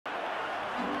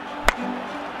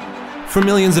For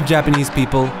millions of Japanese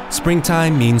people,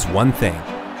 springtime means one thing: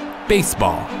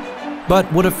 baseball. But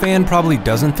what a fan probably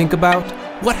doesn't think about?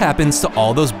 What happens to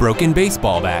all those broken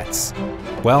baseball bats?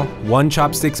 Well, one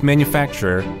Chopsticks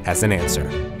manufacturer has an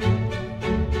answer.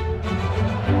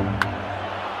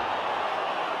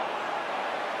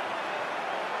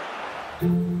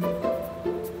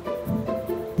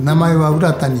 名前は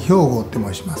浦谷兵庫って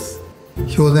申します。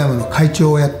兵庫山の会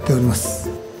長をやっております。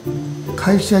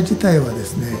会社自体はで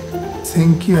すね、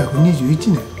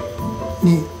1921年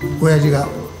に親父が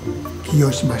起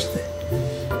業しまして、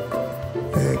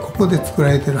ここで作ら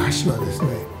れている橋はですね、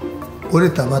折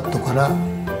れたバットから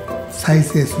再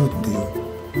生するってい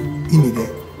う意味で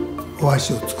お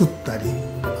箸を作ったり、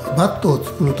バットを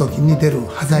作る時に出る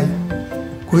端材、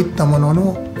こういったもの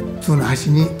の普通の箸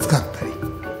に使ったり。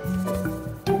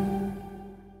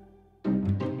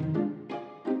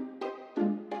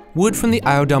Wood from the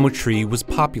Aodamo tree was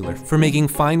popular for making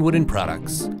fine wooden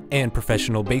products and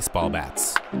professional baseball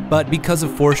bats. But because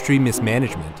of forestry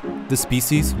mismanagement, the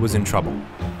species was in trouble.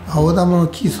 青玉の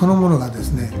木そのものがで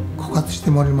すね、枯渇して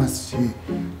おりますし、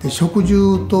で植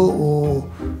樹と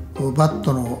バッ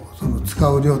トのその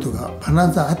使う量とかバラ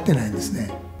ンスが合ってないんです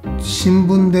ね。新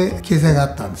聞で掲載があ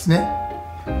ったんですね。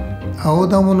青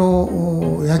玉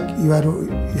のいわゆる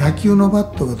野球のバ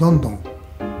ットがどんどん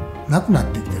なくなっ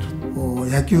てきてる。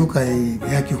野球界、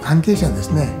野球関係者で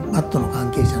すね、バットの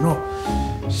関係者の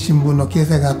新聞の掲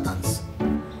載があったんです。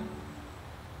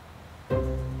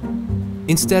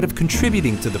Instead of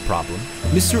contributing to the problem,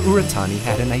 Mr. Uratani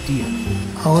had an idea.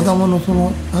 青玉のそ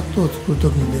のバットを作る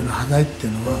時に出る端材ってい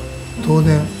うのは当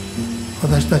然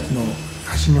私たちの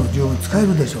箸にも十分使え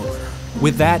るでしょうから。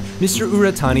With that, Mr.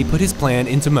 Uratani put his plan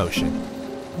into motion.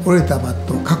 折れたバッ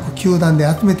トを各球団で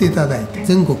集めていただいて、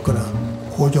全国から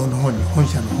工場の方に、本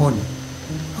社の方に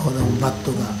青玉のバッ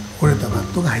トが、折れたバ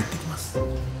ットが入ってきます。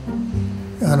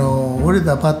折れ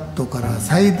たバットから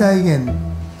最大限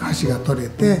箸が取れ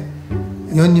て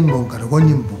4人分から5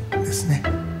人分ですね。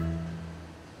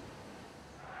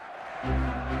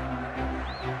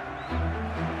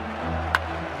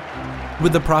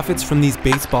With the profits from these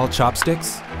baseball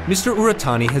chopsticks, Mr.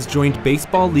 Uratani has joined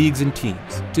baseball leagues and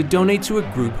teams to donate to a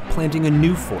group planting a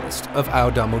new forest of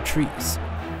Aodamo trees.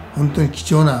 本当に貴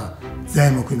重な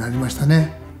材木になりました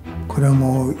ね。これは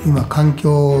もう今環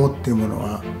境っていうもの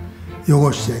は汚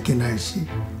しちゃいけないし、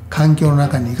環境の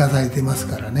中に生かされています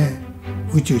からね。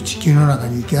宇宙地球の中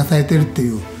に生かされているって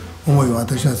いう思いは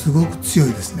私はすごく強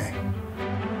いですね。